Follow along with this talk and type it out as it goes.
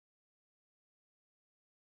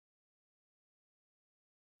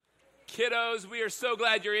Kiddos, we are so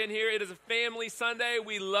glad you're in here. It is a family Sunday.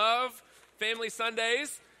 We love family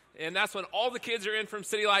Sundays, and that's when all the kids are in from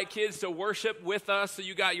City Light Kids to worship with us. So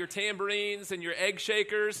you got your tambourines and your egg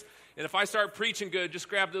shakers, and if I start preaching good, just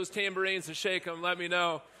grab those tambourines and shake them. Let me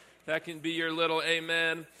know. That can be your little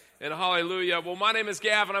amen and hallelujah. Well, my name is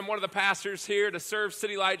Gavin. I'm one of the pastors here to serve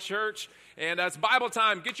City Light Church. And it's Bible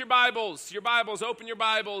time. Get your Bibles, open your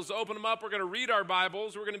Bibles, open them up. We're going to read our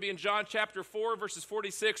Bibles. We're going to be in John chapter 4, verses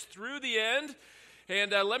 46 through the end.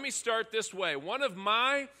 And let me start this way. One of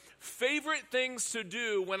my favorite things to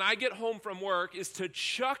do when I get home from work is to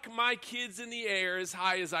chuck my kids in the air as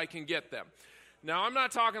high as I can get them. Now, I'm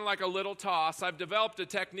not talking like a little toss. I've developed a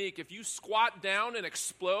technique. If you squat down and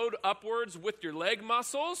explode upwards with your leg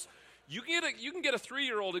muscles, you can get a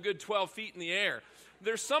 3-year-old a good 12 feet in the air.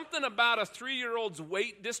 There's something about a 3-year-old's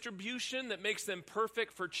weight distribution that makes them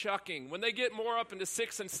perfect for chucking. When they get more up into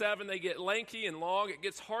 6 and 7, they get lanky and long. It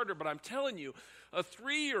gets harder, but I'm telling you, a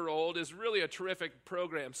 3-year-old is really a terrific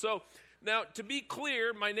program. So now, to be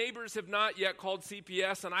clear, my neighbors have not yet called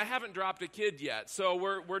CPS, and I haven't dropped a kid yet. So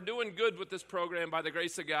we're doing good with this program by the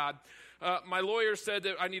grace of God. My lawyer said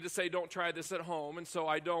that I need to say don't try this at home, and so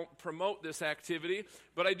I don't promote this activity,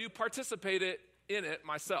 but I do participate in it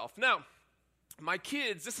myself. Now, my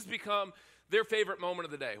kids, this has become their favorite moment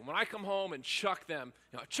of the day. When I come home and chuck them,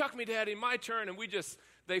 chuck me, Daddy, my turn, and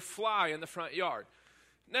they fly in the front yard.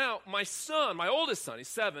 Now, my son, my oldest son, he's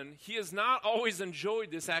 7, he has not always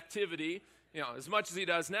enjoyed this activity, as much as he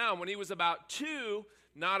does now. When he was about 2,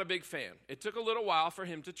 not a big fan. It took a little while for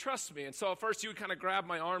him to trust me. And so at first he would kind of grab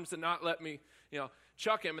my arms and not let me,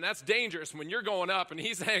 chuck him. And that's dangerous. When you're going up and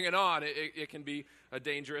he's hanging on, it can be a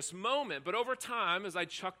dangerous moment. But over time, as I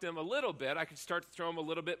chucked him a little bit, I could start to throw him a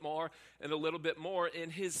little bit more and a little bit more.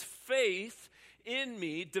 And his faith in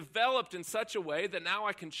me developed in such a way that now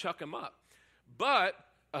I can chuck him up. But,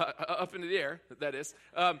 up into the air, that is,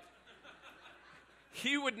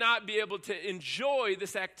 he would not be able to enjoy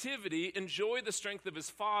this activity, enjoy the strength of his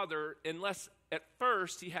father, unless at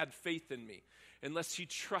first he had faith in me, unless he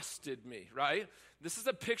trusted me, right? This is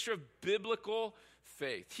a picture of biblical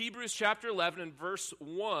faith. Hebrews chapter 11 and verse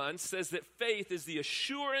 1 says that faith is the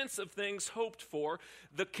assurance of things hoped for,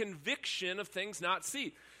 the conviction of things not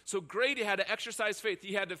seen. So Grady had to exercise faith.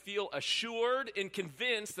 He had to feel assured and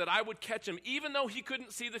convinced that I would catch him, even though he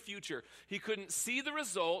couldn't see the future. He couldn't see the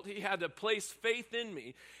result. He had to place faith in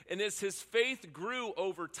me. And as his faith grew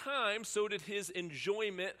over time, so did his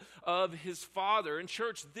enjoyment of his father. And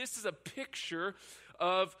church, this is a picture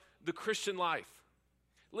of the Christian life.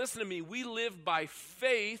 Listen to me. We live by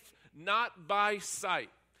faith, not by sight.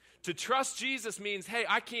 To trust Jesus means, hey,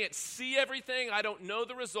 I can't see everything. I don't know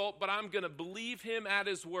the result, but I'm going to believe him at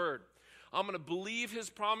his word. I'm going to believe his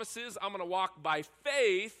promises. I'm going to walk by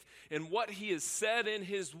faith in what he has said in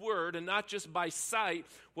his word and not just by sight,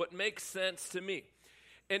 what makes sense to me.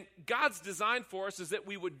 And God's design for us is that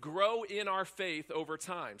we would grow in our faith over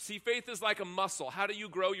time. See, faith is like a muscle. How do you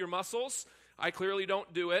grow your muscles? I clearly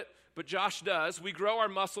don't do it, but Josh does. We grow our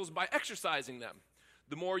muscles by exercising them.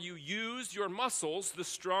 The more you use your muscles, the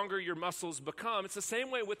stronger your muscles become. It's the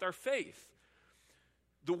same way with our faith.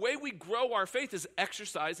 The way we grow our faith is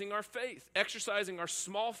exercising our faith. Exercising our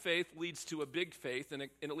small faith leads to a big faith, and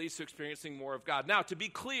it leads to experiencing more of God. Now, to be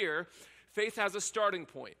clear, faith has a starting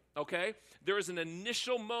point, okay? There is an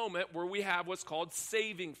initial moment where we have what's called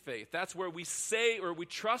saving faith. That's where we say or we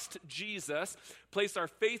trust Jesus, place our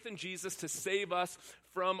faith in Jesus to save us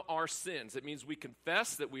from our sins. It means we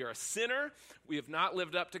confess that we are a sinner. We have not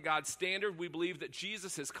lived up to God's standard. We believe that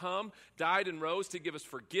Jesus has come, died, and rose to give us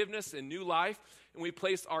forgiveness and new life. And we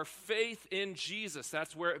place our faith in Jesus.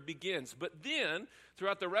 That's where it begins. But then,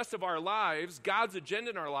 throughout the rest of our lives, God's agenda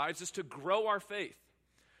in our lives is to grow our faith,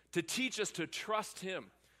 to teach us to trust him,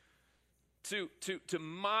 to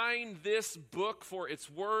mine this book for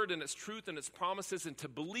its word and its truth and its promises, and to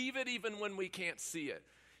believe it even when we can't see it.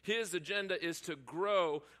 His agenda is to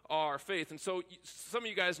grow our faith. And so some of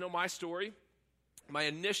you guys know my story. My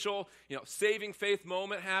initial, saving faith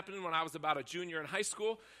moment happened when I was about a junior in high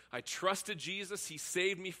school. I trusted Jesus. He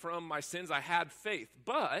saved me from my sins. I had faith.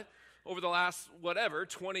 But over the last,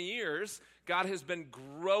 20 years, God has been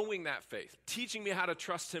growing that faith, teaching me how to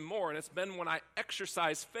trust him more. And it's been when I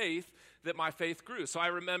exercise faith that my faith grew. So I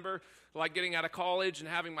remember getting out of college and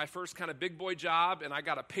having my first kind of big boy job, and I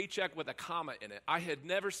got a paycheck with a comma in it. I had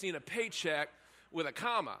never seen a paycheck with a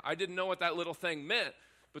comma. I didn't know what that little thing meant,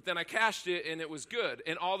 but then I cashed it and it was good.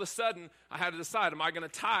 And all of a sudden, I had to decide, am I going to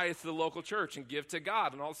tithe to the local church and give to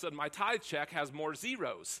God? And all of a sudden, my tithe check has more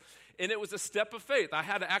zeros. And it was a step of faith. I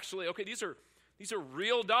had to actually, these are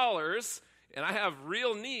real dollars, and I have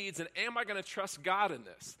real needs, and am I going to trust God in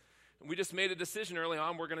this? we just made a decision early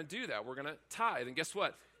on, we're going to do that. We're going to tithe. And guess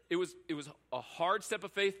what? It was a hard step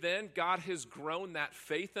of faith then. God has grown that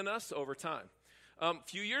faith in us over time. A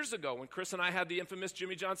few years ago, when Chris and I had the infamous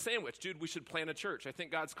Jimmy John sandwich, dude, we should plant a church. I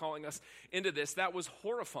think God's calling us into this. That was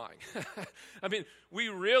horrifying. I mean,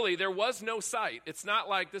 there was no site. It's not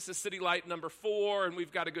like this is City Light number 4 and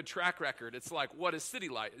we've got a good track record. It's like, what is City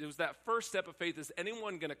Light? It was that first step of faith. Is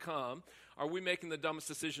anyone going to come? Are we making the dumbest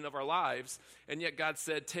decision of our lives? And yet God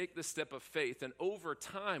said, take this step of faith. And over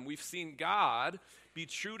time, we've seen God be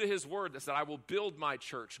true to his word that said, I will build my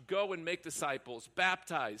church, go and make disciples,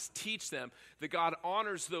 baptize, teach them, that God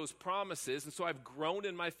honors those promises. And so I've grown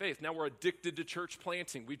in my faith. Now we're addicted to church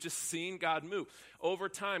planting. We've just seen God move. Over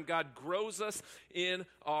time, God grows us in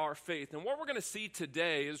our faith. And what we're going to see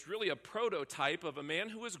today is really a prototype of a man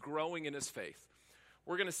who is growing in his faith.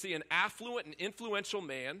 We're going to see an affluent and influential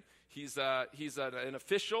man. He's an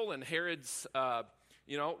official in Herod's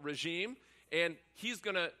regime. And he's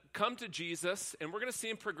going to come to Jesus, and we're going to see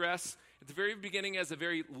him progress at the very beginning as a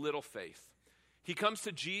very little faith. He comes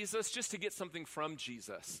to Jesus just to get something from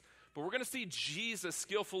Jesus. But we're going to see Jesus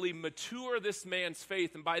skillfully mature this man's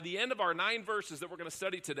faith. And by the end of our 9 verses that we're going to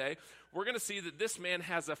study today, we're going to see that this man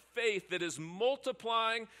has a faith that is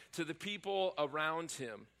multiplying to the people around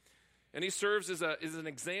him. And he serves as an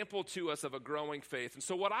example to us of a growing faith. And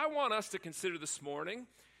so what I want us to consider this morning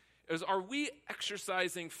is, are we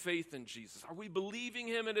exercising faith in Jesus? Are we believing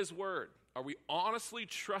him in his word? Are we honestly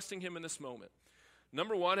trusting him in this moment?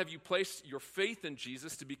 Number 1, have you placed your faith in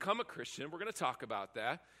Jesus to become a Christian? We're going to talk about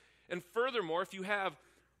that. And furthermore, if you have,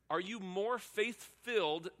 are you more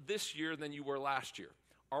faith-filled this year than you were last year?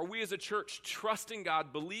 Are we as a church trusting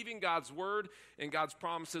God, believing God's word and God's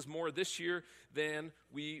promises more this year than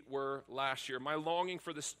we were last year? My longing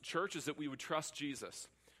for this church is that we would trust Jesus.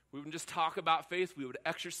 We wouldn't just talk about faith, we would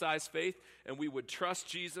exercise faith, and we would trust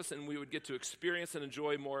Jesus, and we would get to experience and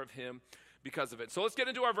enjoy more of him because of it. So let's get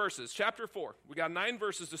into our verses. Chapter 4. We got 9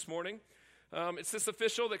 verses this morning. It's this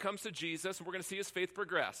official that comes to Jesus, and we're going to see his faith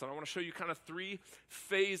progress. And I want to show you kind of 3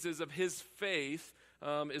 phases of his faith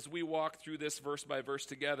as we walk through this verse by verse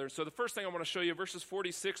together. So the first thing I want to show you, verses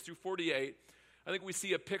 46 through 48, I think we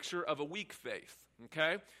see a picture of a weak faith,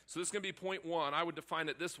 okay? So this is going to be point 1. I would define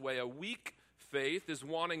it this way. A weak faith is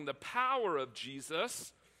wanting the power of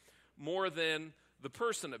Jesus more than the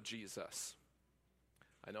person of Jesus.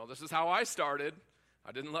 I know this is how I started.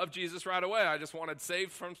 I didn't love Jesus right away. I just wanted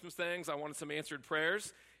saved from some things. I wanted some answered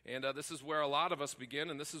prayers. And this is where a lot of us begin,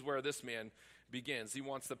 and this is where this man begins. He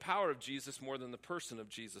wants the power of Jesus more than the person of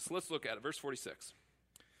Jesus. Let's look at it. Verse 46.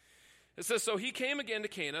 It says, so he came again to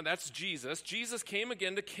Cana. That's Jesus. Jesus came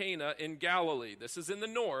again to Cana in Galilee. This is in the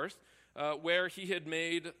north, where he had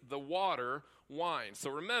made the water wine. So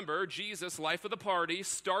remember, Jesus, life of the party,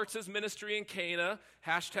 starts his ministry in Cana,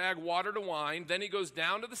 #water to wine. Then he goes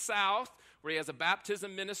down to the south, where he has a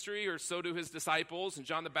baptism ministry, or so do his disciples, and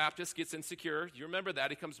John the Baptist gets insecure. You remember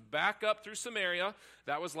that. He comes back up through Samaria.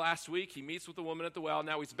 That was last week. He meets with the woman at the well.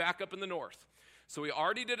 Now he's back up in the north. So he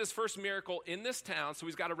already did his first miracle in this town, so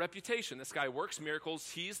he's got a reputation. This guy works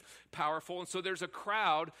miracles. He's powerful. And so there's a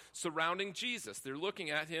crowd surrounding Jesus. They're looking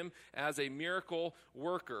at him as a miracle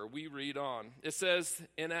worker. We read on. It says,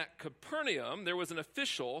 and at Capernaum, there was an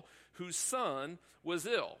official whose son was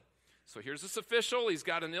ill. So here's this official. He's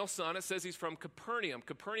got an ill son. It says he's from Capernaum.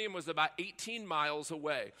 Capernaum was about 18 miles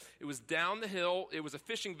away. It was down the hill. It was a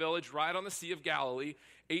fishing village right on the Sea of Galilee,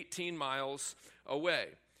 18 miles away.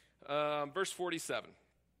 Verse 47.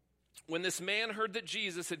 When this man heard that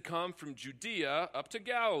Jesus had come from Judea up to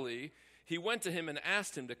Galilee, he went to him and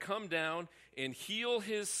asked him to come down and heal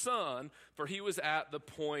his son, for he was at the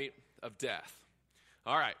point of death.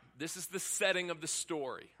 All right, this is the setting of the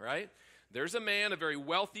story, right? There's a man, a very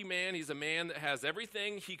wealthy man. He's a man that has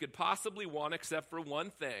everything he could possibly want except for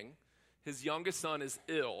one thing. His youngest son is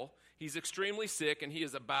ill. He's extremely sick, and he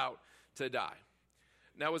is about to die.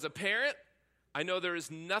 Now, as a parent, I know there is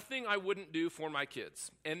nothing I wouldn't do for my kids.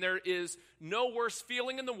 And there is no worse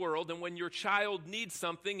feeling in the world than when your child needs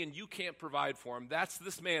something and you can't provide for him. That's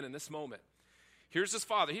this man in this moment. Here's his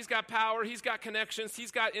father. He's got power, he's got connections,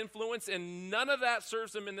 he's got influence, and none of that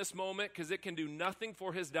serves him in this moment because it can do nothing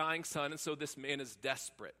for his dying son, and so this man is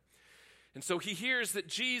desperate. And so he hears that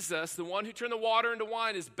Jesus, the one who turned the water into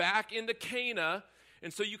wine, is back into Cana.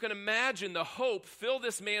 And so you can imagine the hope fill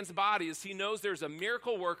this man's body as he knows there's a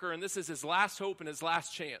miracle worker, and this is his last hope and his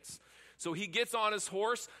last chance. So he gets on his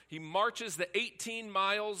horse, he marches the 18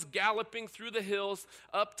 miles, galloping through the hills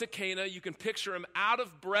up to Cana. You can picture him out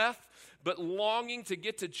of breath, but longing to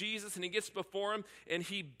get to Jesus, and he gets before him, and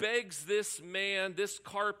he begs this man, this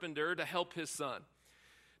carpenter, to help his son.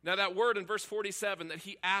 Now that word in verse 47 that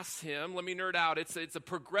he asked him, let me nerd out, it's a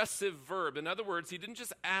progressive verb. In other words, he didn't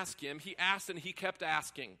just ask him, he asked and he kept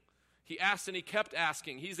asking. He asked and he kept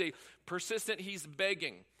asking. He's a persistent, he's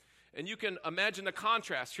begging. And you can imagine the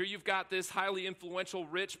contrast. Here you've got this highly influential,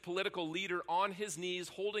 rich political leader on his knees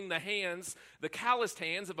holding the hands, the calloused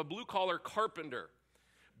hands of a blue-collar carpenter,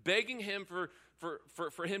 begging him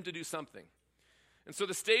for him to do something. And so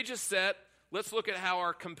the stage is set. Let's look at how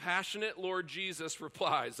our compassionate Lord Jesus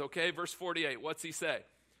replies, okay? Verse 48, what's he say?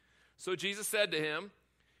 So Jesus said to him,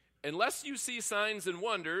 unless you see signs and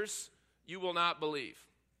wonders, you will not believe.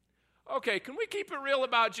 Okay, can we keep it real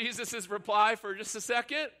about Jesus' reply for just a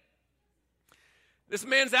second? This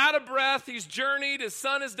man's out of breath, he's journeyed, his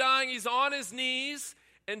son is dying, he's on his knees,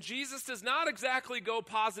 and Jesus does not exactly go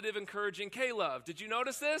positive, encouraging K-Love. Did you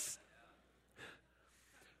notice this?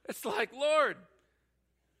 It's like, Lord,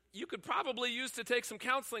 you could probably use to take some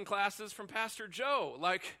counseling classes from Pastor Joe.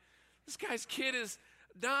 Like, this guy's kid is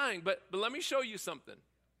dying, but let me show you something.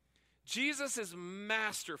 Jesus is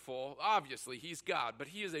masterful. Obviously, he's God, but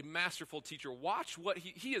he is a masterful teacher. Watch what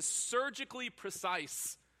he is surgically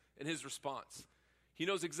precise in his response. He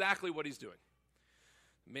knows exactly what he's doing.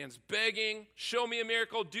 The man's begging, show me a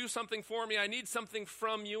miracle, do something for me, I need something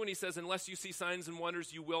from you. And he says, unless you see signs and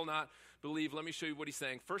wonders, you will not believe. Let me show you what he's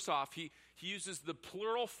saying. First off, he uses the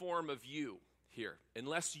plural form of you here.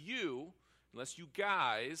 Unless you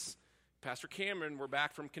guys, Pastor Cameron, we're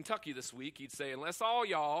back from Kentucky this week, he'd say, unless all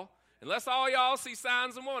y'all see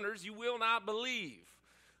signs and wonders, you will not believe.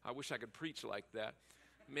 I wish I could preach like that.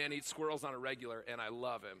 Man eats squirrels on a regular, and I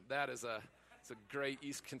love him. It's a great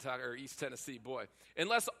East Kentucky or East Tennessee boy.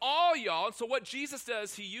 Unless all y'all, and so what Jesus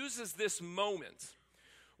does, he uses this moment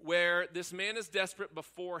where this man is desperate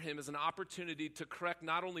before him as an opportunity to correct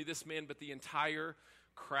not only this man, but the entire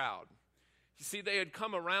crowd. You see, they had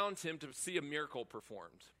come around him to see a miracle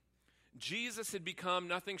performed. Jesus had become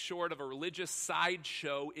nothing short of a religious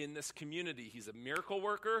sideshow in this community. He's a miracle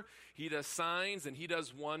worker, he does signs, and he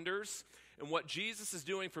does wonders. And what Jesus is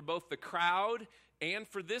doing for both the crowd and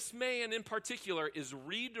for this man in particular is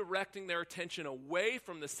redirecting their attention away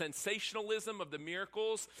from the sensationalism of the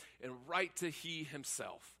miracles and right to he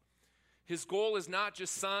himself. His goal is not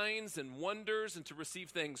just signs and wonders and to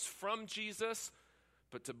receive things from Jesus,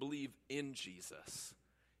 but to believe in Jesus.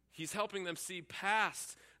 He's helping them see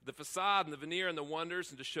past the facade and the veneer and the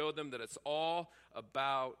wonders and to show them that it's all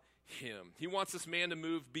about him. He wants this man to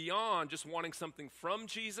move beyond just wanting something from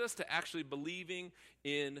Jesus to actually believing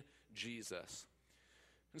in Jesus.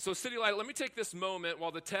 And so City Light, let me take this moment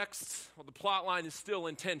while the plot line is still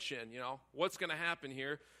in tension, what's going to happen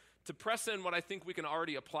here, to press in what I think we can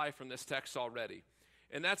already apply from this text already.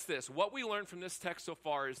 And that's this. What we learned from this text so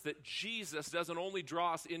far is that Jesus doesn't only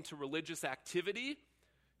draw us into religious activity,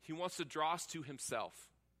 he wants to draw us to himself.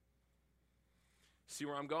 See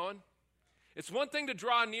where I'm going? It's one thing to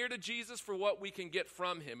draw near to Jesus for what we can get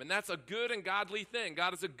from him, and that's a good and godly thing.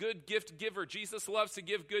 God is a good gift giver. Jesus loves to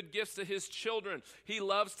give good gifts to his children. He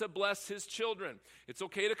loves to bless his children. It's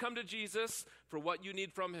okay to come to Jesus for what you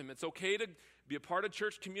need from him. It's okay to be a part of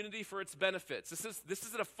church community for its benefits. This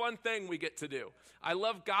is a fun thing we get to do. I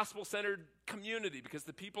love gospel-centered community because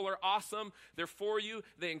the people are awesome. They're for you.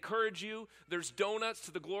 They encourage you. There's donuts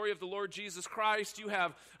to the glory of the Lord Jesus Christ. You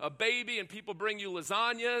have a baby and people bring you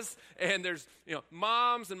lasagnas. And there's,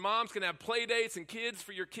 moms can have play dates and kids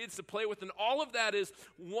for your kids to play with. And all of that is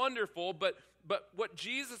wonderful. But what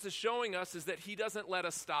Jesus is showing us is that he doesn't let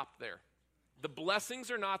us stop there. The blessings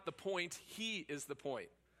are not the point. He is the point.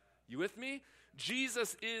 You with me?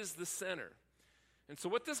 Jesus is the center. And so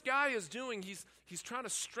what this guy is doing, he's trying to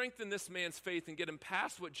strengthen this man's faith and get him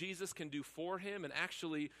past what Jesus can do for him and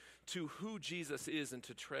actually to who Jesus is and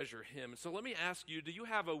to treasure him. So let me ask you, do you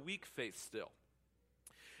have a weak faith still?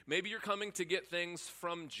 Maybe you're coming to get things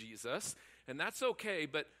from Jesus, and that's okay,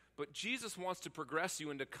 but Jesus wants to progress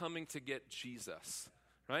you into coming to get Jesus,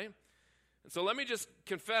 right? And so let me just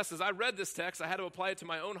confess, as I read this text, I had to apply it to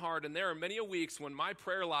my own heart, and there are many weeks when my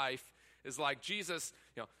prayer life is like, Jesus,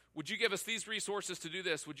 would you give us these resources to do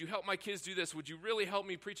this? Would you help my kids do this? Would you really help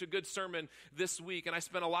me preach a good sermon this week? And I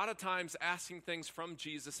spent a lot of times asking things from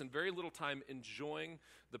Jesus and very little time enjoying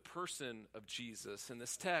the person of Jesus. And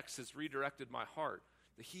this text has redirected my heart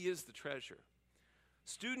that he is the treasure.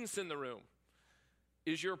 Students in the room,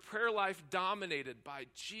 is your prayer life dominated by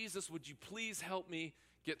Jesus? Would you please help me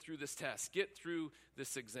get through this test, get through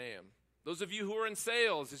this exam? Those of you who are in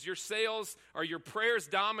sales, are your prayers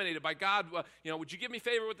dominated by God? Would you give me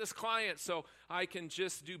favor with this client so I can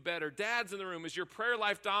just do better? Dads in the room, is your prayer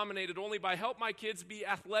life dominated only by help my kids be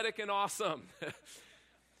athletic and awesome?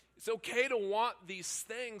 It's okay to want these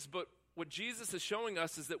things, but what Jesus is showing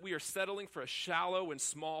us is that we are settling for a shallow and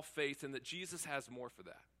small faith, and that Jesus has more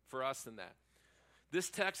for us than that. This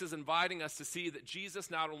text is inviting us to see that Jesus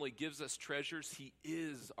not only gives us treasures, he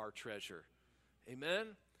is our treasure. Amen?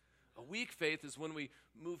 A weak faith is when we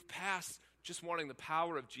move past just wanting the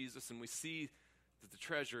power of Jesus and we see that the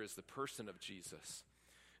treasure is the person of Jesus.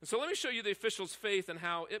 And so let me show you the official's faith and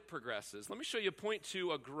how it progresses. Let me show you point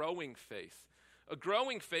to a growing faith. A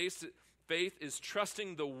growing faith is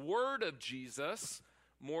trusting the word of Jesus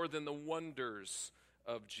more than the wonders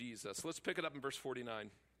of Jesus. Let's pick it up in verse 49.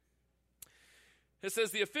 It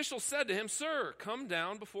says, the official said to him, "Sir, come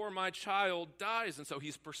down before my child dies." And so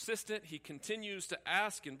he's persistent. He continues to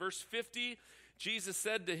ask. In verse 50, Jesus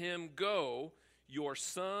said to him, "Go, your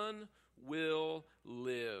son will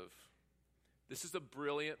live." This is a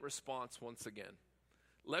brilliant response once again.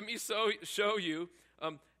 Let me show you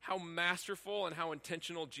how masterful and how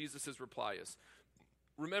intentional Jesus' reply is.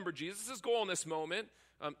 Remember, Jesus' goal in this moment,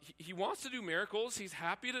 he wants to do miracles. He's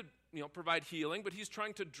happy to provide healing, but he's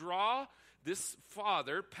trying to draw this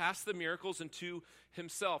father past the miracles into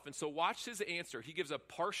himself. And so watch his answer. He gives a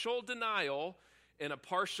partial denial and a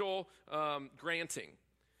partial granting.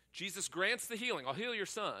 Jesus grants the healing. "I'll heal your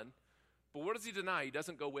son." But what does he deny? He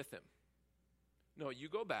doesn't go with him. No, you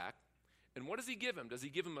go back. And what does he give him? Does he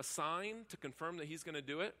give him a sign to confirm that he's going to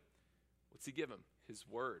do it? What's he give him? His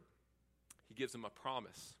word. He gives him a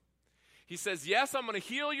promise. He says, "Yes, I'm going to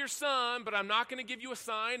heal your son, but I'm not going to give you a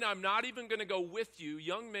sign. I'm not even going to go with you.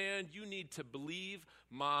 Young man, you need to believe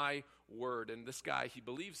my word." And this guy, he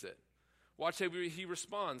believes it. Watch how he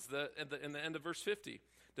responds in the end of verse 50.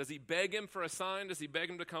 Does he beg him for a sign? Does he beg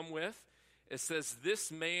him to come with? It says,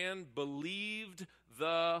 this man believed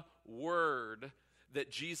the word that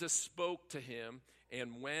Jesus spoke to him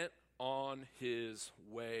and went on his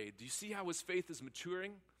way. Do you see how his faith is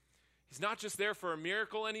maturing? He's not just there for a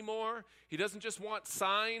miracle anymore. He doesn't just want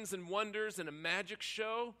signs and wonders and a magic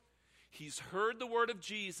show. He's heard the word of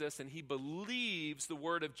Jesus and he believes the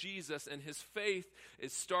word of Jesus, and his faith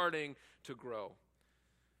is starting to grow.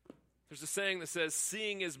 There's a saying that says,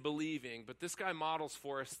 seeing is believing, but this guy models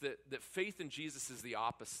for us that faith in Jesus is the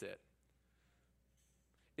opposite.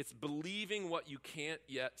 It's believing what you can't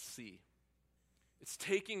yet see. It's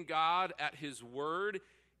taking God at his word,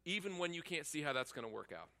 even when you can't see how that's going to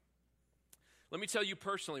work out. Let me tell you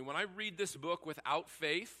personally, when I read this book without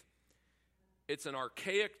faith, it's an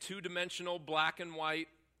archaic, two-dimensional, black and white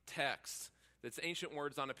text that's ancient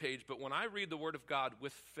words on a page. But when I read the word of God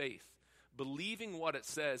with faith, believing what it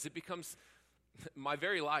says, it becomes my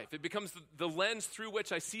very life. It becomes the lens through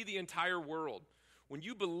which I see the entire world. When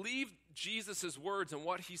you believe Jesus' words and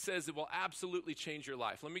what he says, it will absolutely change your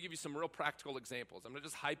life. Let me give you some real practical examples. I'm not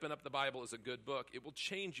just hyping up the Bible as a good book. It will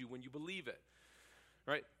change you when you believe it,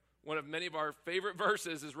 right? One of many of our favorite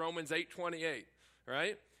verses is Romans 8:28,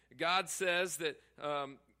 right? God says that,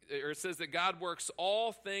 it says that God works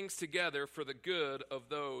all things together for the good of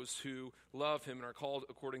those who love him and are called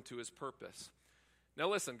according to his purpose. Now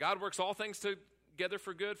listen, God works all things together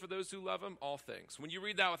for good for those who love him, all things. When you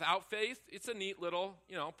read that without faith, it's a neat little,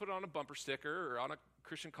 put it on a bumper sticker or on a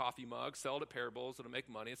Christian coffee mug, sell it at Parables, it'll make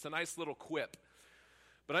money. It's a nice little quip.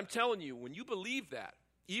 But I'm telling you, when you believe that,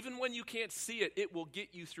 even when you can't see it, it will get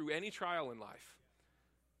you through any trial in life.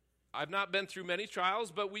 I've not been through many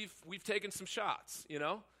trials, but we've taken some shots,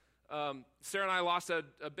 Sarah and I lost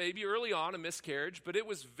a baby early on, a miscarriage, but it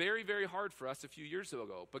was very, very hard for us a few years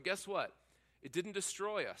ago. But guess what? It didn't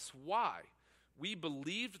destroy us. Why? We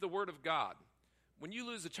believed the word of God. When you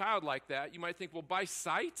lose a child like that, you might think, well, by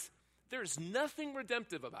sight, there's nothing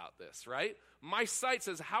redemptive about this, right? My sight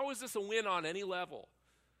says, how is this a win on any level?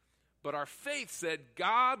 But our faith said,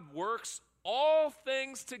 God works all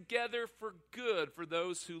things together for good for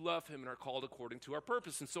those who love him and are called according to our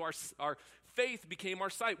purpose. And so our faith became our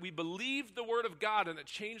sight. We believed the word of God, and it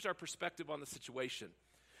changed our perspective on the situation.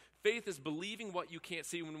 Faith is believing what you can't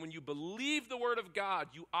see. When you believe the word of God,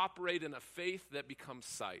 you operate in a faith that becomes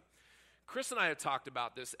sight. Chris and I have talked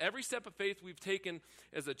about this. Every step of faith we've taken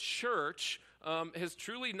as a church has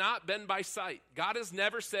truly not been by sight. God has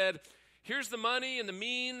never said, here's the money and the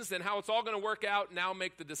means and how it's all going to work out, now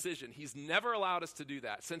make the decision. He's never allowed us to do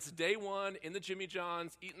that. Since day one, in the Jimmy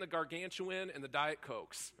John's, eating the gargantuan and the Diet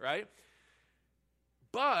Cokes, right?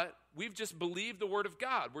 But we've just believed the word of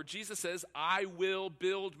God, where Jesus says, I will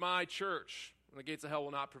build my church, and the gates of hell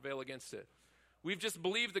will not prevail against it. We've just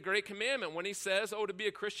believed the great commandment when he says, to be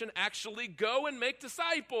a Christian, actually go and make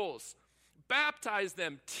disciples, baptize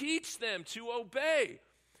them, teach them to obey.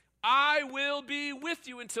 I will be with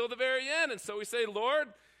you until the very end. And so we say, Lord,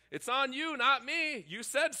 it's on you, not me. You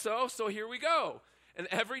said so here we go. And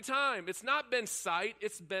every time, it's not been sight,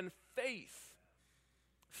 it's been faith.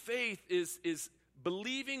 Faith is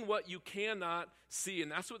believing what you cannot see,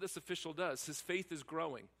 and that's what this official does. His faith is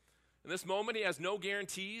growing. In this moment, he has no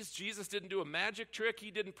guarantees. Jesus didn't do a magic trick. He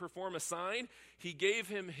didn't perform a sign. He gave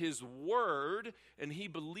him his word, and he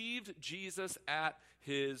believed Jesus at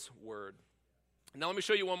his word. Now, let me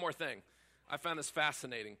show you one more thing. I found this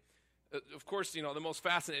fascinating. Of course, the most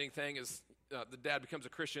fascinating thing is the dad becomes a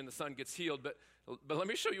Christian, the son gets healed. But let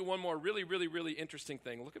me show you one more really, really, really interesting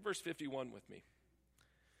thing. Look at verse 51 with me.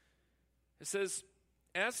 It says,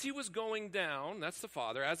 as he was going down, that's the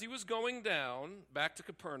father, as he was going down back to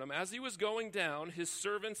Capernaum, as he was going down, his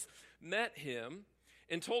servants met him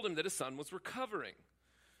and told him that his son was recovering.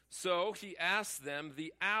 So he asked them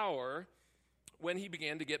the hour when he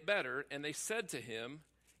began to get better, and they said to him,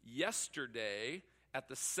 yesterday at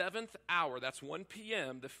the 7th hour, that's 1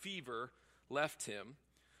 p.m., the fever left him.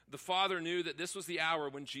 The father knew that this was the hour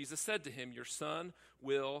when Jesus said to him, your son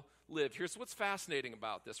will live. Here's what's fascinating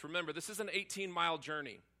about this. Remember, this is an 18-mile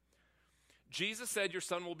journey. Jesus said your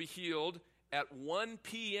son will be healed at 1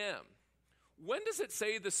 p.m. When does it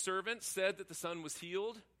say the servant said that the son was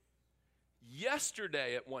healed?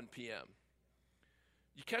 Yesterday at 1 p.m.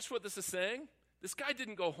 You catch what this is saying? This guy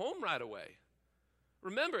didn't go home right away.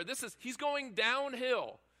 Remember, he's going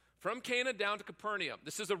downhill from Cana down to Capernaum.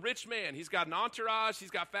 This is a rich man. He's got an entourage.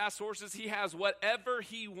 He's got fast horses. He has whatever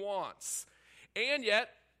he wants. And yet,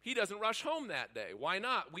 he doesn't rush home that day. Why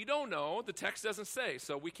not? We don't know. The text doesn't say,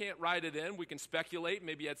 so we can't write it in. We can speculate.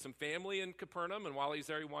 Maybe he had some family in Capernaum, and while he's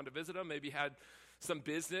there, he wanted to visit them. Maybe he had some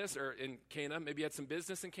business, or in Cana. Maybe he had some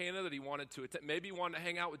business in Cana that he wanted to attend. Maybe he wanted to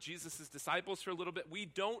hang out with Jesus' disciples for a little bit. We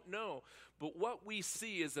don't know. But what we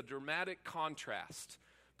see is a dramatic contrast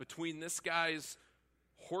between this guy's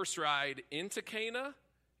horse ride into Cana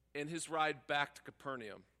and his ride back to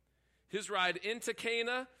Capernaum. His ride into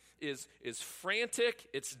Cana is frantic,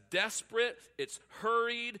 it's desperate, it's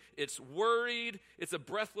hurried, it's worried, it's a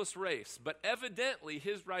breathless race. But evidently,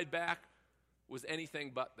 his ride back was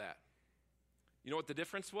anything but that. You know what the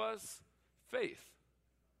difference was? Faith.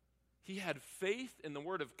 He had faith in the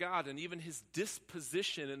Word of God, and even his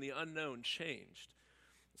disposition in the unknown changed.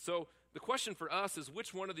 So the question for us is,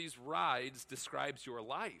 which one of these rides describes your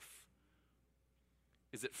life?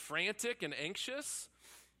 Is it frantic and anxious?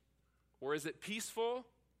 Or is it peaceful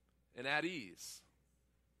and at ease?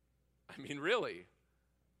 I mean, really,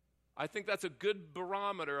 I think that's a good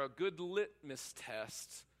barometer, a good litmus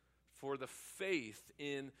test for the faith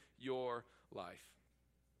in your life.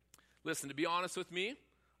 Listen, to be honest with me,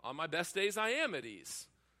 on my best days, I am at ease.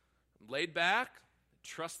 I'm laid back,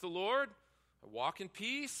 trust the Lord, I walk in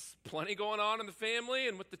peace, plenty going on in the family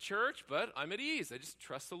and with the church, but I'm at ease. I just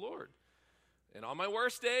trust the Lord. And on my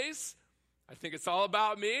worst days, I think it's all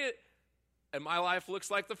about me. And my life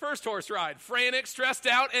looks like the first horse ride. Frantic, stressed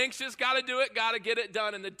out, anxious, got to do it, got to get it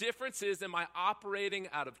done. And the difference is, am I operating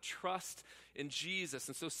out of trust in Jesus?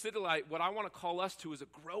 And so City Light, what I want to call us to is a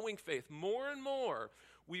growing faith. More and more,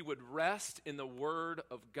 we would rest in the Word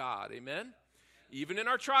of God. Amen? Even in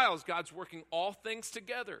our trials, God's working all things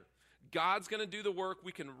together. God's going to do the work.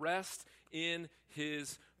 We can rest in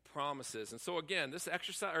His promises. And so again, this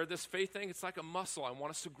exercise or this faith thing, it's like a muscle. I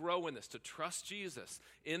want us to grow in this, to trust Jesus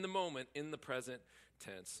in the moment, in the present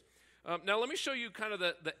tense. Now let me show you kind of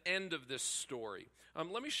the end of this story.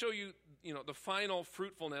 Let me show you, the final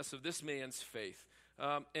fruitfulness of this man's faith.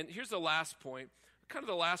 And here's the last point. Kind of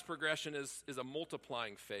the last progression is a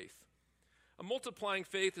multiplying faith. A multiplying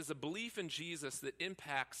faith is a belief in Jesus that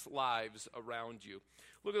impacts lives around you.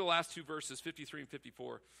 Look at the last two verses, 53 and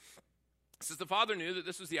 54. It says, the father knew that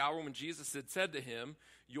this was the hour when Jesus had said to him,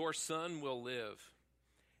 your son will live.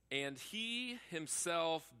 And he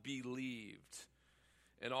himself believed,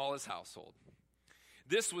 and all his household.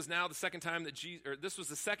 This was now the second time this was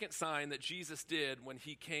the second sign that Jesus did when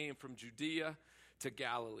he came from Judea to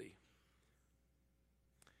Galilee.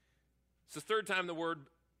 It's the third time the word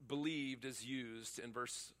believed is used in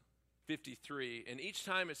verse 53. And each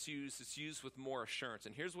time it's used with more assurance.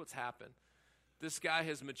 And here's what's happened. This guy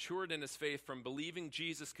has matured in his faith from believing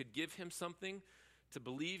Jesus could give him something to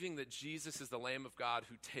believing that Jesus is the Lamb of God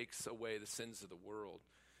who takes away the sins of the world.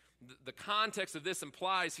 The context of this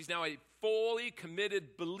implies he's now a fully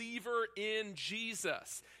committed believer in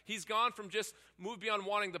Jesus. He's gone from just moved beyond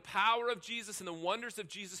wanting the power of Jesus and the wonders of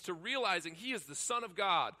Jesus to realizing he is the Son of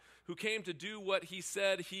God who came to do what he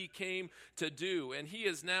said he came to do. And he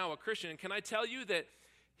is now a Christian. And can I tell you that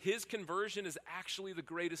his conversion is actually the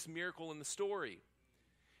greatest miracle in the story?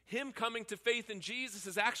 Him coming to faith in Jesus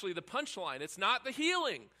is actually the punchline. It's not the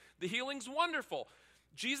healing. The healing's wonderful.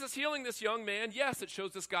 Jesus healing this young man, yes, it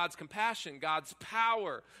shows us God's compassion, God's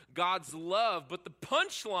power, God's love, but the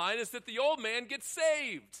punchline is that the old man gets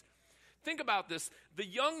saved. Think about this. The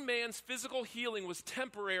young man's physical healing was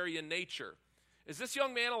temporary in nature. Is this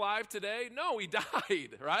young man alive today? No, he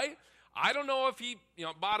died, right? I don't know if he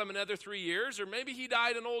bought him another 3 years, or maybe he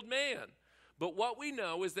died an old man. But what we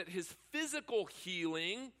know is that his physical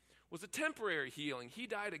healing was a temporary healing. He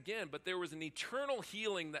died again, but there was an eternal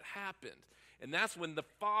healing that happened. And that's when the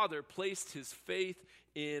Father placed his faith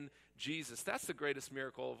in Jesus. That's the greatest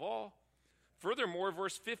miracle of all. Furthermore,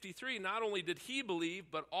 verse 53, not only did he believe,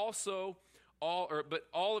 but all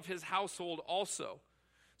of his household also.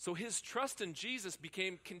 So his trust in Jesus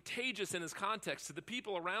became contagious in his context to the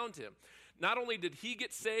people around him. Not only did he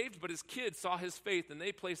get saved, but his kids saw his faith and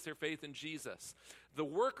they placed their faith in Jesus. The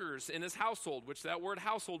workers in his household, which that word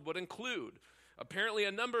household would include, apparently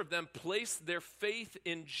a number of them placed their faith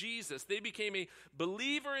in Jesus. They became a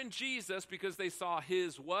believer in Jesus because they saw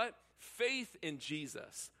his what? Faith in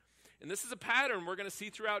Jesus. And this is a pattern we're going to see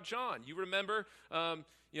throughout John. You remember,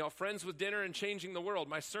 Friends with Dinner and Changing the World.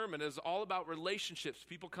 My sermon is all about relationships,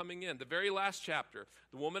 people coming in. The very last chapter,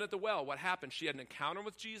 the woman at the well, what happened? She had an encounter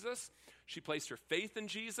with Jesus. She placed her faith in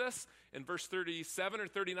Jesus. And verse 37 or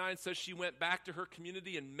 39 says she went back to her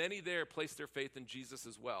community, and many there placed their faith in Jesus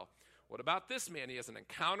as well. What about this man? He has an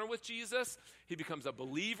encounter with Jesus. He becomes a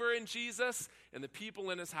believer in Jesus, and the people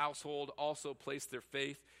in his household also place their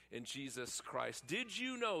faith in Jesus Christ. Did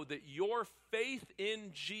you know that your faith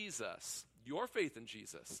in Jesus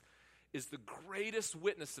is the greatest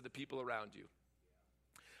witness to the people around you?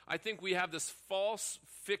 I think we have this false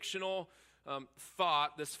fictional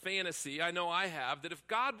thought, this fantasy, I know I have, that if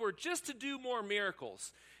God were just to do more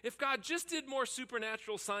miracles, if God just did more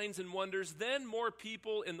supernatural signs and wonders, then more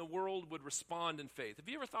people in the world would respond in faith. Have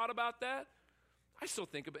you ever thought about that? I still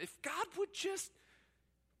think about it. If God would just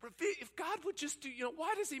do,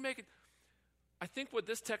 why does he make it? I think what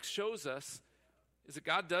this text shows us is that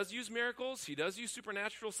God does use miracles. He does use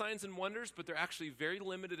supernatural signs and wonders, but they're actually very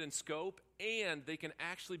limited in scope, and they can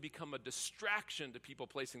actually become a distraction to people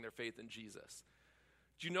placing their faith in Jesus.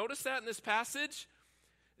 Do you notice that in this passage?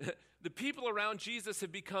 The people around Jesus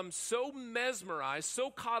have become so mesmerized,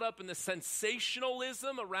 so caught up in the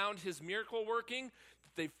sensationalism around his miracle working,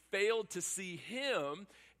 that they failed to see him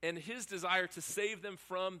and his desire to save them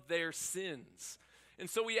from their sins. And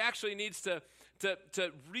so he actually needs to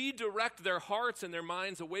redirect their hearts and their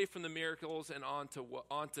minds away from the miracles and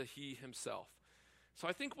onto he himself. So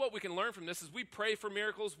I think what we can learn from this is we pray for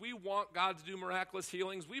miracles. We want God to do miraculous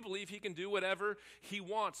healings. We believe he can do whatever he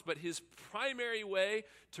wants. But his primary way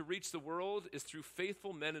to reach the world is through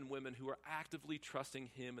faithful men and women who are actively trusting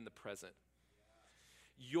him in the present.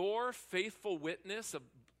 Your faithful witness of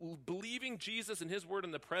believing Jesus and his word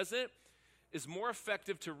in the present is more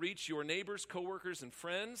effective to reach your neighbors, coworkers, and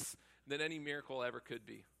friends than any miracle ever could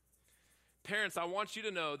be. Parents, I want you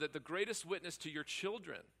to know that the greatest witness to your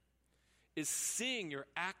children is seeing your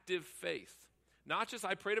active faith. Not just,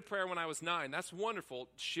 I prayed a prayer when I was 9. That's wonderful.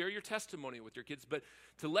 Share your testimony with your kids. But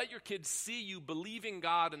to let your kids see you believing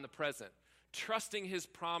God in the present, trusting his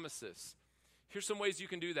promises. Here's some ways you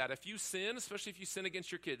can do that. If you sin, especially if you sin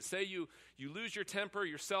against your kids, say you lose your temper,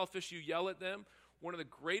 you're selfish, you yell at them, one of the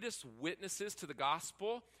greatest witnesses to the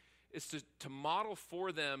gospel is to model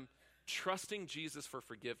for them trusting Jesus for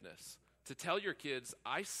forgiveness. To tell your kids,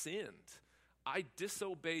 I sinned. I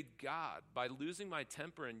disobeyed God by losing my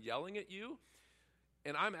temper and yelling at you,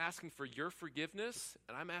 and I'm asking for your forgiveness,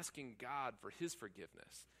 and I'm asking God for his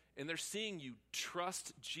forgiveness. And they're seeing you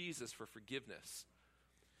trust Jesus for forgiveness.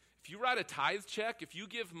 If you write a tithe check, if you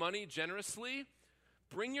give money generously,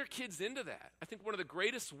 bring your kids into that. I think one of the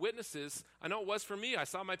greatest witnesses, I know it was for me. I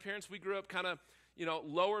saw my parents, we grew up kind of,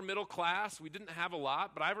 lower middle class. We didn't have a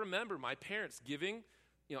lot, but I remember my parents giving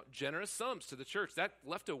generous sums to the church. That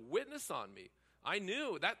left a witness on me. I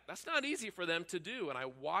knew that's not easy for them to do, and I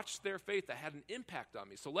watched their faith. That had an impact on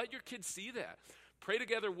me. So let your kids see that. Pray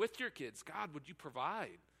together with your kids. God, would you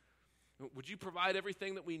provide? Would you provide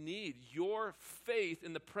everything that we need? Your faith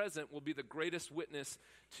in the present will be the greatest witness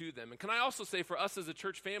to them. And can I also say for us as a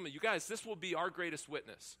church family, you guys, this will be our greatest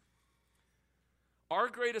witness. Our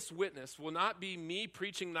greatest witness will not be me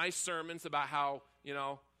preaching nice sermons about how,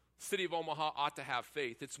 City of Omaha ought to have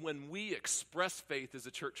faith. It's when we express faith as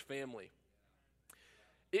a church family.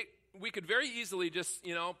 We could very easily just,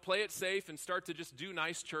 play it safe and start to just do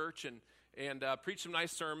nice church and preach some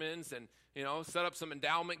nice sermons and, set up some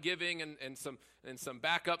endowment giving and some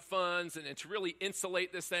backup funds and to really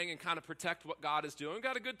insulate this thing and kind of protect what God is doing. We've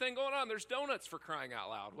got a good thing going on. There's donuts for crying out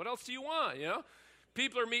loud. What else do you want,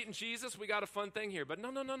 People are meeting Jesus. We got a fun thing here. But no.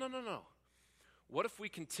 What if we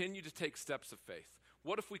continue to take steps of faith?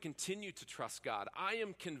 What if we continue to trust God? I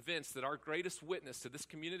am convinced that our greatest witness to this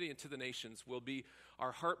community and to the nations will be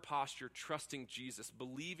our heart posture, trusting Jesus,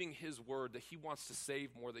 believing his word, that he wants to save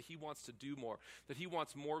more, that he wants to do more, that he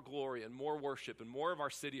wants more glory and more worship and more of our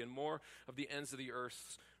city and more of the ends of the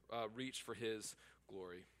earth's reach for his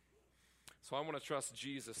glory. So I want to trust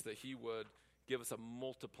Jesus that he would give us a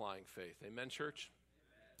multiplying faith. Amen, church?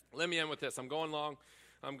 Let me end with this. I'm going long.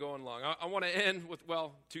 I want to end with,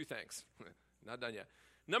 two things. Not done yet.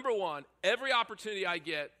 Number one, every opportunity I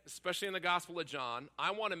get, especially in the Gospel of John,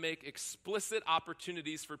 I want to make explicit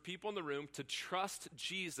opportunities for people in the room to trust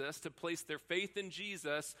Jesus, to place their faith in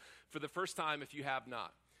Jesus for the first time if you have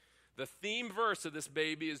not. The theme verse of this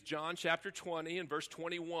baby is John chapter 20 and verse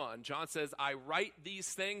 21. John says, I write these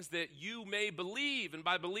things that you may believe, and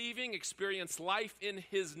by believing, experience life in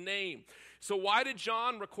his name. So why did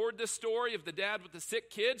John record this story of the dad with the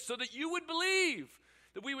sick kid? So that you would believe,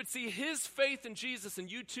 that we would see his faith in Jesus,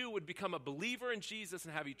 and you too would become a believer in Jesus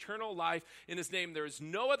and have eternal life in his name. There is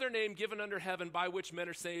no other name given under heaven by which men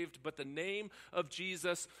are saved but the name of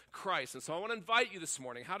Jesus Christ. And so I want to invite you this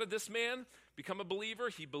morning. How did this man become a believer?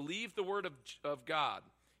 He believed the word of God.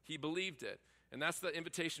 He believed it. And that's the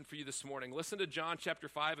invitation for you this morning. Listen to John chapter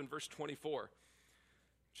 5 and verse 24.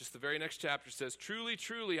 Just the very next chapter says, truly,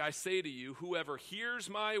 truly, I say to you, whoever hears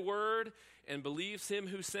my word and believes him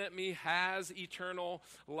who sent me has eternal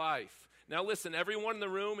life. Now listen, everyone in the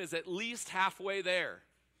room is at least halfway there.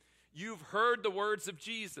 You've heard the words of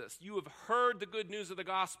Jesus. You have heard the good news of the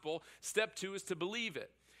gospel. Step 2 is to believe it.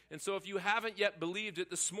 And so if you haven't yet believed it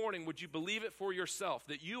this morning, would you believe it for yourself,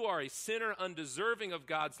 that you are a sinner undeserving of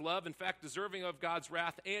God's love, in fact, deserving of God's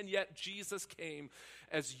wrath, and yet Jesus came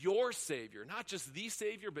as your Savior, not just the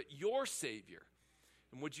Savior, but your Savior.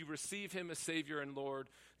 And would you receive him as Savior and Lord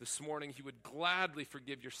this morning? He would gladly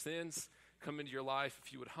forgive your sins, come into your life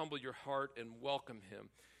if you would humble your heart and welcome him.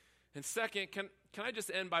 And second, can I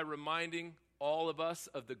just end by reminding all of us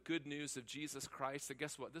of the good news of Jesus Christ, that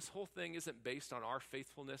guess what? This whole thing isn't based on our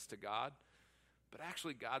faithfulness to God, but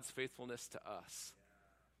actually God's faithfulness to us.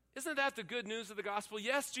 Isn't that the good news of the gospel?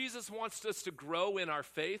 Yes, Jesus wants us to grow in our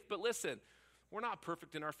faith, but listen, we're not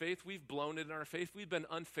perfect in our faith. We've blown it in our faith. We've been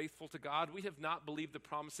unfaithful to God. We have not believed the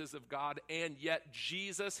promises of God, and yet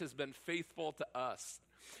Jesus has been faithful to us.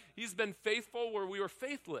 He's been faithful where we were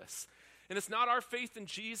faithless. And it's not our faith in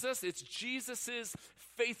Jesus, it's Jesus'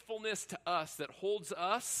 faithfulness to us that holds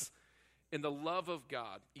us in the love of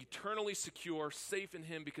God, eternally secure, safe in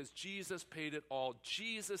him, because Jesus paid it all.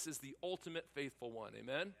 Jesus is the ultimate faithful one.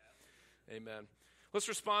 Amen? Amen. Let's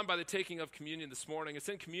respond by the taking of communion this morning. It's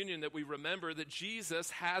in communion that we remember that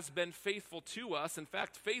Jesus has been faithful to us, in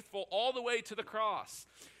fact, faithful all the way to the cross.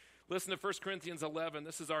 Listen to 1 Corinthians 11.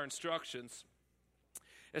 This is our instructions.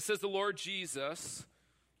 It says, the Lord Jesus,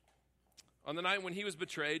 on the night when he was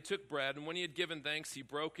betrayed, took bread, and when he had given thanks, he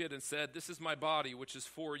broke it and said, this is my body, which is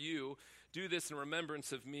for you. Do this in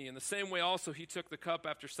remembrance of me. In the same way also he took the cup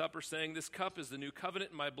after supper, saying, this cup is the new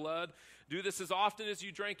covenant in my blood. Do this as often as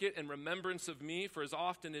you drink it in remembrance of me. For as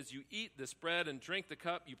often as you eat this bread and drink the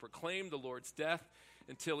cup, you proclaim the Lord's death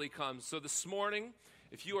until he comes. So this morning,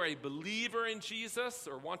 if you are a believer in Jesus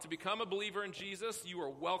or want to become a believer in Jesus, you are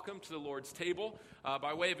welcome to the Lord's table.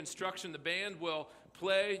 By way of instruction, the band will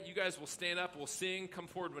play. You guys will stand up. We'll sing. Come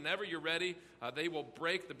forward whenever you're ready. They will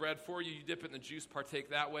break the bread for you. You dip it in the juice, partake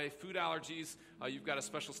that way. Food allergies, you've got a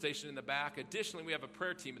special station in the back. Additionally, we have a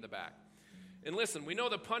prayer team in the back. And listen, we know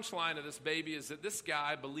the punchline of this baby is that this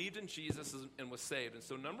guy believed in Jesus and was saved. And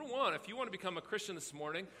so number one, if you want to become a Christian this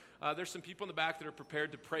morning, there's some people in the back that are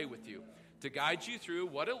prepared to pray with you, to guide you through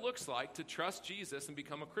what it looks like to trust Jesus and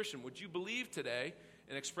become a Christian. Would you believe today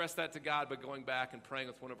and express that to God by going back and praying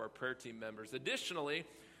with one of our prayer team members? Additionally,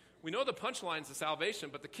 we know the punchlines of salvation,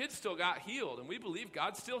 but the kid still got healed, and we believe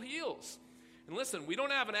God still heals. And listen, we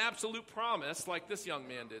don't have an absolute promise like this young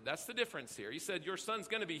man did. That's the difference here. He said, your son's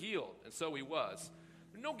going to be healed, and so he was.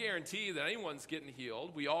 There's no guarantee that anyone's getting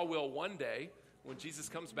healed. We all will one day when Jesus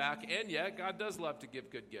comes back, and yet God does love to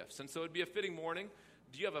give good gifts. And so it'd be a fitting morning.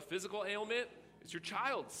 Do you have a physical ailment? Is your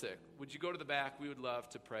child sick? Would you go to the back? We would love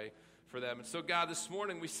to pray for them. And so, God, this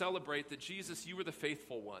morning we celebrate that, Jesus, you were the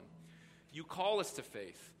faithful one. You call us to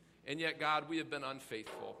faith. And yet, God, we have been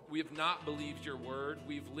unfaithful. We have not believed your word.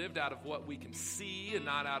 We've lived out of what we can see and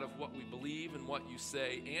not out of what we believe and what you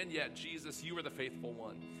say. And yet, Jesus, you are the faithful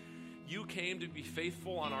one. You came to be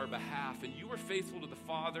faithful on our behalf, and you were faithful to the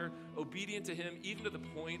Father, obedient to him, even to the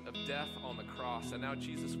point of death on the cross. And now,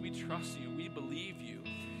 Jesus, we trust you. We believe you.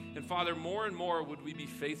 And Father, more and more would we be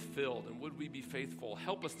faith-filled and would we be faithful.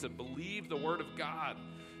 Help us to believe the word of God,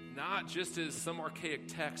 not just as some archaic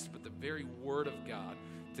text, but the very word of God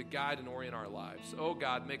to guide and orient our lives. Oh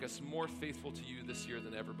God, make us more faithful to you this year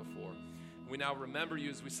than ever before. We now remember you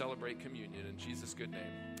as we celebrate communion. In Jesus' good name,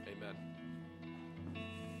 amen.